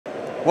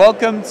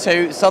Welcome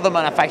to Southern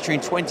Manufacturing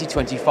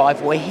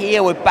 2025.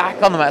 We're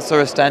back on the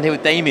Matsuura stand here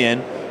with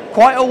Damien.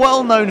 Quite a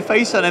well-known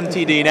face on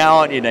MTD now,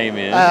 aren't you,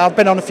 Damien? I've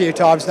been on a few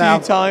times now. A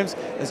few times.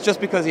 It's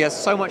just because he has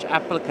so much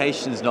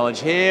applications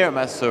knowledge here at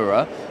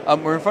Matsuura.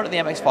 We're in front of the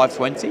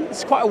MX-520.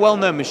 It's quite a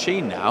well-known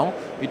machine now.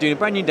 You're doing a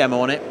brand new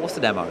demo on it. What's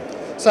the demo?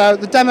 So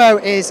the demo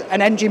is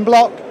an engine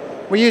block.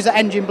 We use an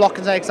engine block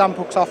as an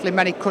example because often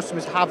many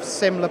customers have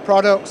similar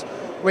products.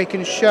 We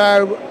can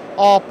show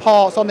our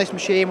parts on this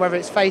machine, whether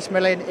it's face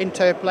milling,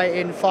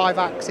 interpolating,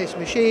 5-axis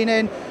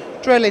machining,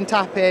 drilling,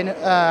 tapping,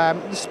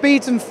 the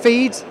speeds and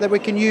feeds that we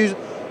can use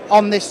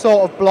on this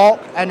sort of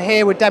block. And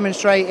here we're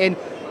demonstrating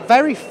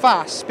very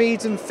fast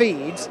speeds and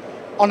feeds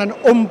on an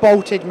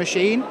unbolted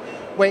machine,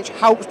 which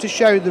helps to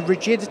show the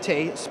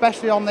rigidity,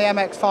 especially on the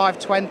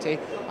MX-520,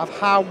 of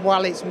how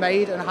well it's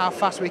made and how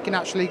fast we can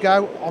actually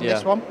go on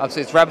this one.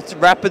 Absolutely, it's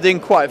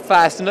rapiding quite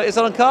fast, and it's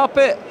on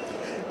carpet.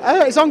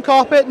 It's on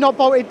carpet, not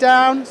bolted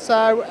down,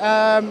 so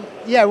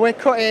yeah, we're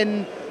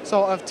cutting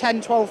sort of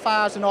 10-12,000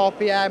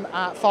 RPM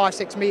at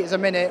 5-6 meters a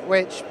minute,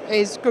 which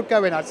is good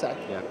going, I'd say.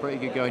 Yeah, pretty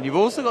good going. You've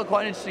also got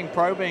quite an interesting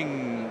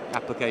probing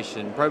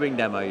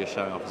demo you're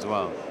showing off as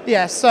well.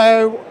 Yeah,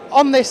 so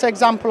on this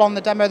example on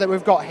the demo that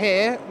we've got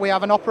here, we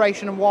have an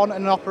operation 1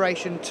 and an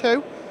operation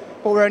 2,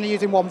 but we're only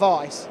using one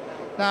vice.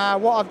 Now,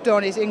 what I've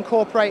done is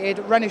incorporated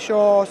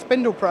Renishaw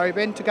spindle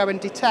probing to go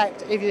and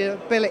detect if your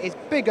billet is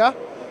bigger,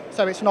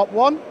 so it's not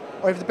 1,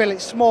 or if the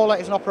billet's smaller,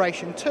 it's an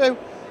operation 2,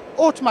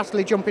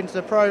 automatically jump into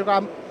the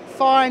program,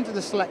 find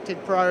the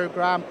selected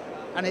program,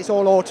 and it's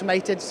all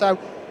automated. So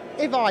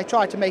if I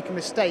try to make a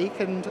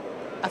mistake and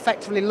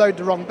effectively load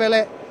the wrong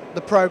billet,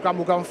 the program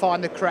will go and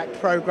find the correct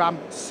program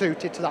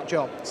suited to that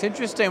job. It's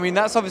interesting. I mean,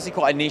 that's obviously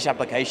quite a niche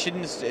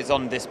application. It's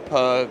on this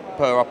per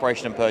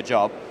operation and per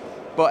job.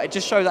 But it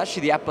just shows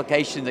actually the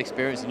applications,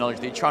 experience, and knowledge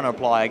that you're trying to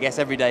apply, I guess,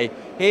 every day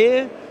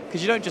here.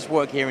 Because you don't just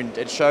work here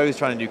at shows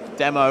trying to do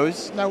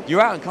demos. No.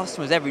 You're out in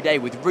customers every day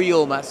with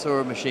real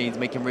Matsuura machines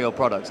making real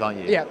products, aren't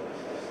you? Yeah.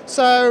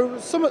 So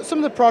some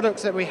of the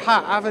products that we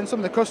have and some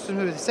of the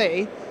customers we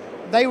see,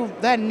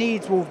 their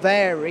needs will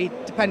vary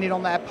depending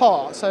on their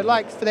part. So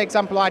like for the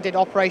example I did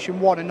Operation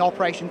 1 and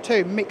Operation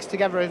 2 mixed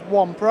together as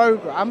one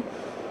program,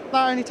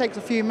 that only takes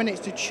a few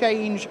minutes to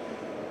change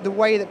the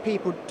way that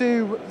people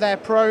do their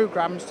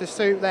programs to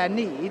suit their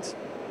needs,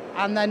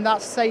 and then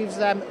that saves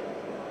them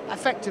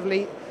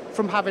effectively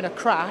from having a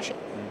crash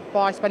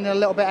by spending a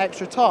little bit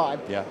extra time.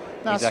 Yeah,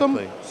 now,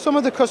 exactly. Some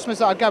of the customers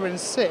that I go and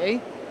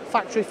see,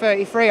 Factory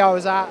 33 I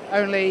was at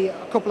only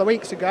a couple of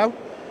weeks ago,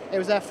 it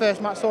was their first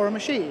Matsuura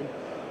machine.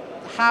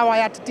 How I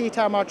had to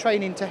detail my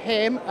training to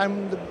him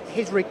and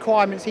his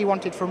requirements he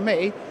wanted from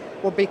me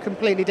would be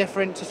completely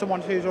different to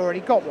someone who's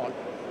already got one.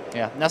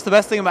 Yeah, and that's the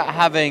best thing about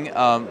having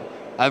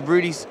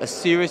a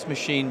serious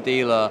machine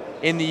dealer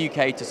in the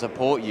UK to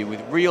support you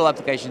with real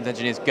applications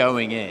engineers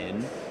going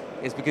in,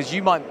 is because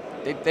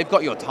they've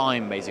got your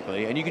time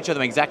basically, and you can show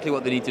them exactly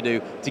what they need to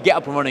do to get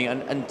up and running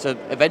and to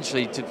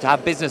eventually to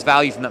have business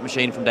value from that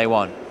machine from day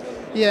one.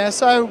 Yeah,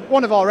 so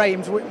one of our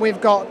aims,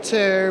 we've got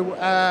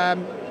to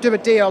do a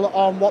deal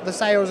on what the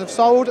sales have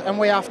sold, and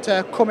we have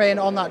to come in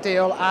on that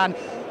deal and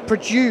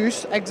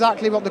produce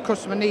exactly what the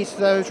customer needs to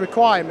those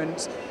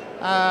requirements.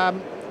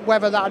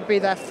 Whether that would be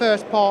their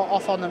first part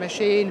off on the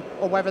machine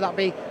or whether that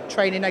be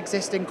training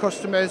existing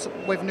customers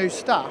with new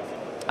staff.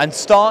 And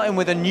starting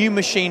with a new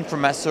machine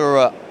from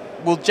Matsuura,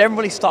 we'll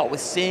generally start with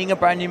seeing a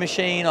brand new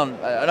machine on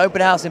an open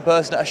house in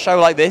person at a show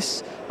like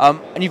this.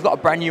 And you've got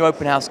a brand new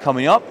open house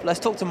coming up. Let's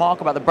talk to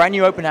Mark about the brand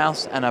new open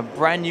house and a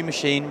brand new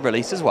machine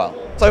release as well.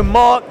 So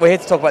Mark, we're here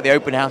to talk about the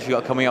open house you've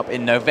got coming up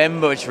in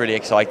November, which is really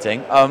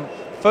exciting.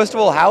 First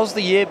of all, how's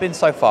the year been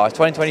so far? It's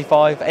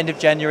 2025, end of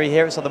January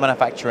here at Southern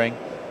Manufacturing.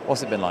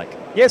 What's it been like?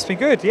 Yeah, it's been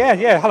good.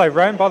 Yeah. Hello,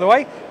 Rowan, by the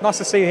way. Nice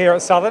to see you here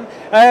at Southern.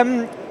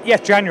 Yeah,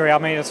 January, I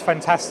mean, it's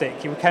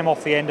fantastic. We came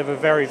off the end of a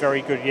very,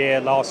 very good year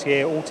last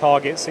year. All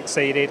targets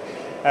succeeded.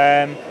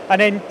 And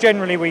then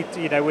generally,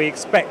 we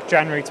expect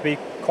January to be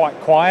quite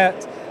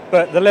quiet.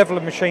 But the level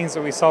of machines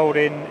that we sold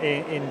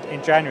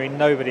in January,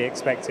 nobody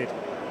expected.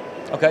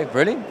 Okay,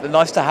 really?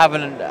 Nice to have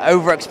an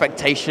over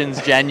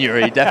expectations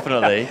January,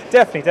 definitely.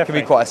 Definitely. Can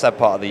be quite a sad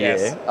part of the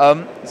year.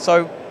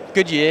 So,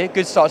 good year,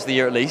 good start to the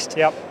year at least.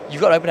 Yep. You've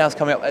got an open house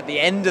coming up at the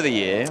end of the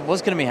year.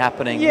 What's going to be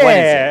happening? Yeah,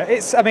 when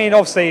is it? I mean,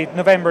 obviously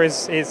November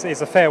is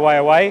a fair way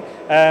away,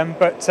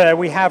 but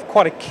we have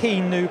quite a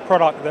key new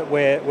product that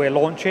we're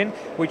launching,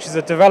 which is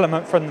a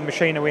development from the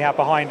machinery we have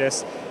behind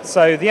us.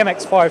 So the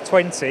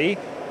MX-520,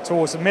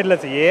 towards the middle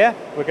of the year,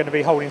 we're going to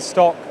be holding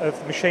stock of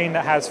the machine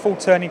that has full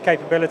turning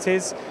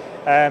capabilities,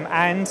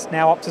 and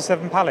now up to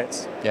 7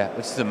 pallets. Yeah,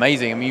 which is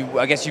amazing. I mean,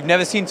 I guess you've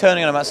never seen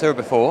turning on a Matsuura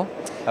before,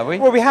 have we?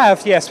 Well, we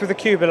have, yes, with the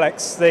Cumberland,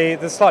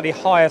 the slightly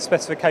higher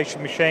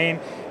specification machine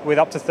with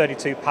up to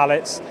 32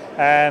 pallets.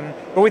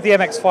 But with the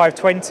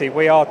MX-520,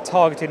 we are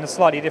targeting a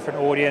slightly different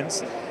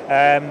audience.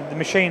 The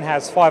machine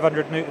has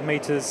 500 Newton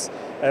meters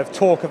of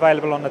torque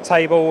available on the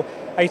table,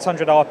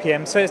 800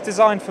 RPM, so it's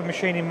designed for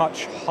machining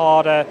much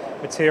harder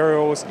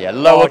materials. Yeah,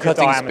 lower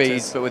cutting diameters.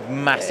 speeds, but with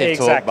massive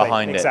torque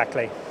behind it.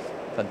 Exactly.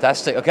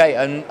 Fantastic. Okay,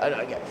 and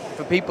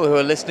for people who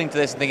are listening to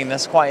this and thinking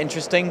that's quite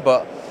interesting,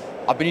 but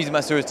I've been using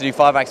Matsuuras to do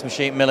 5-axis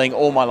machine milling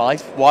all my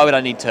life, why would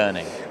I need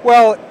turning?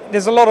 Well,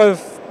 there's a lot of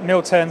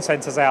mill turn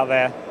centres out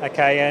there,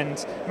 okay, and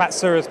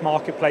Matsuura's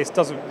marketplace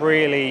doesn't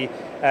really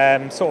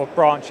sort of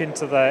branch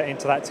into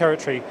that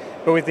territory.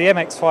 But with the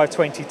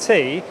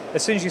MX-520T,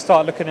 as soon as you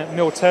start looking at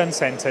mill turn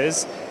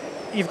centres,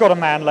 you've got a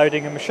man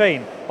loading a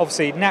machine.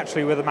 Obviously,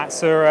 naturally with the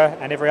Matsuura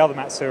and every other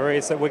Matsuura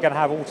is that we're going to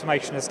have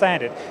automation as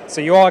standard.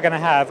 So you are going to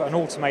have an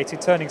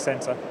automated turning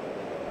centre.